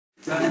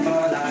Running for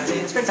our lives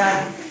in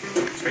springtime.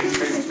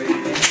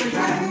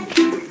 Springtime.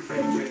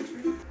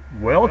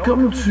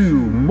 Welcome to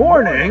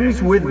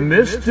Mornings with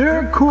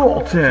Mr.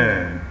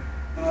 Kolton.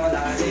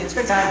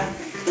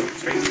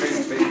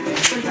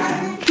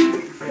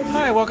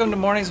 Hi, welcome to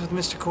Mornings with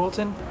Mr.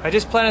 Kolton. I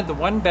just planted the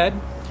one bed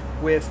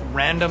with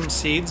random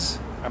seeds.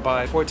 I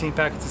bought 14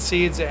 packets of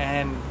seeds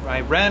and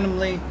I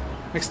randomly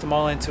mixed them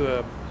all into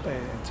a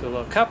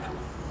little cup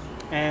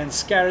and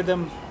scattered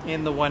them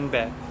in the one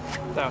bed.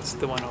 That's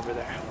the one over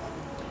there.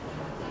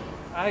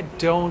 I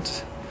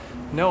don't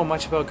know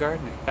much about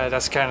gardening.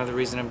 That's kind of the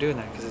reason I'm doing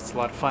that, because it's a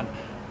lot of fun.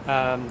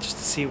 Just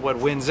to see what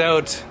wins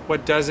out,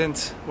 what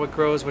doesn't, what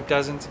grows, what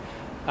doesn't.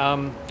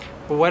 But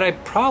what I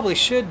probably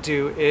should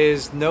do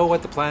is know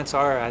what the plants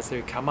are as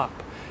they come up.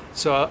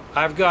 So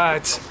I've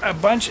got a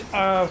bunch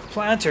of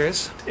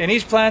planters. In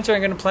each planter, I'm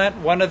going to plant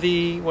one of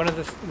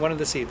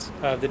the seeds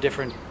of the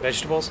different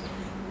vegetables,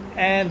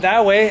 and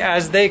that way,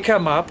 as they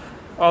come up,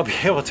 I'll be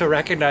able to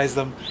recognize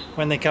them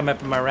when they come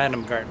up in my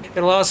random garden.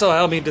 It'll also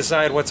help me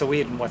decide what's a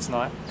weed and what's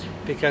not,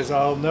 because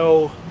I'll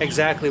know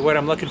exactly what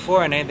I'm looking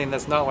for, and anything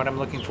that's not what I'm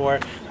looking for,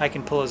 I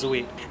can pull as a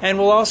weed. And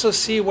we'll also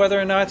see whether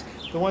or not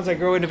the ones I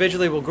grow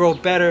individually will grow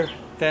better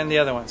than the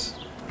other ones.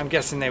 I'm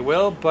guessing they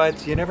will,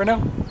 but you never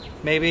know.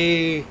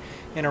 Maybe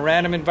in a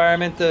random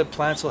environment, the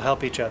plants will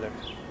help each other,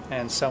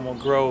 and some will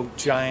grow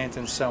giant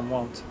and some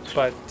won't.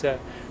 But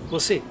we'll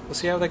see. We'll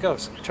see how that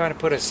goes. I'm trying to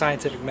put a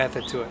scientific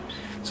method to it.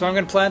 So I'm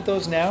going to plant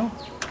those now.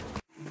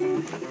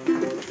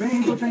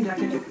 Rainbow train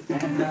jacket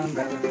and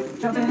umbrella,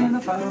 jumping in the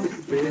puddle,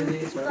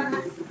 really swell.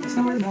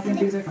 Snow is melting,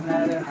 trees are coming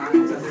out of their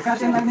hives, thunder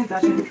crashing, lightning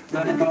flashing,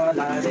 running for our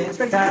lives in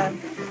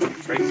springtime.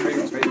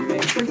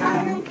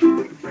 Springtime.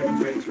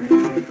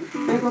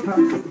 April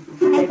comes,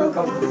 April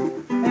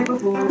goes, April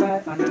fool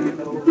right under your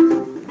nose.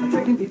 I'm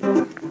tricking people,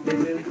 it's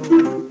really cool.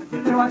 You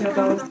better watch out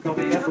though, don't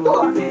be a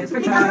fool. It's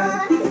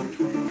springtime.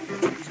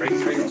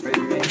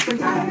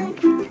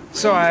 Springtime.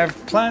 So I've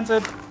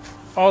planted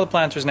all the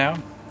planters now,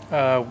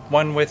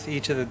 one with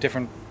each of the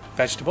different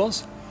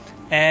vegetables,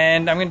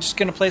 and I'm just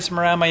going to place them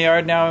around my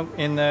yard now.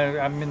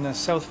 I'm in the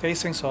south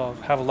facing, so I'll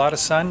have a lot of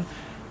sun.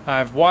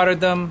 I've watered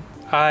them.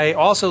 I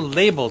also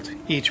labeled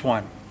each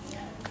one,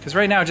 because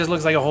right now it just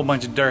looks like a whole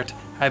bunch of dirt.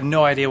 I have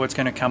no idea what's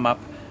going to come up.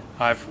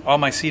 All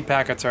my seed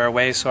packets are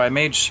away, so I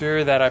made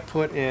sure that I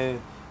put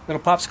little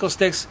popsicle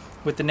sticks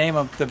with the name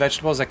of the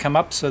vegetables that come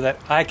up, so that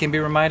I can be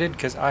reminded,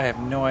 because I have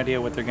no idea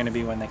what they're going to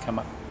be when they come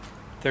up.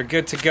 They're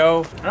good to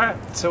go.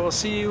 Alright, so we'll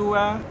see you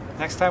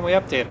next time we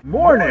update.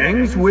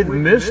 Mornings with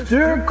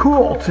Mr.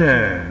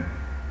 Kolton.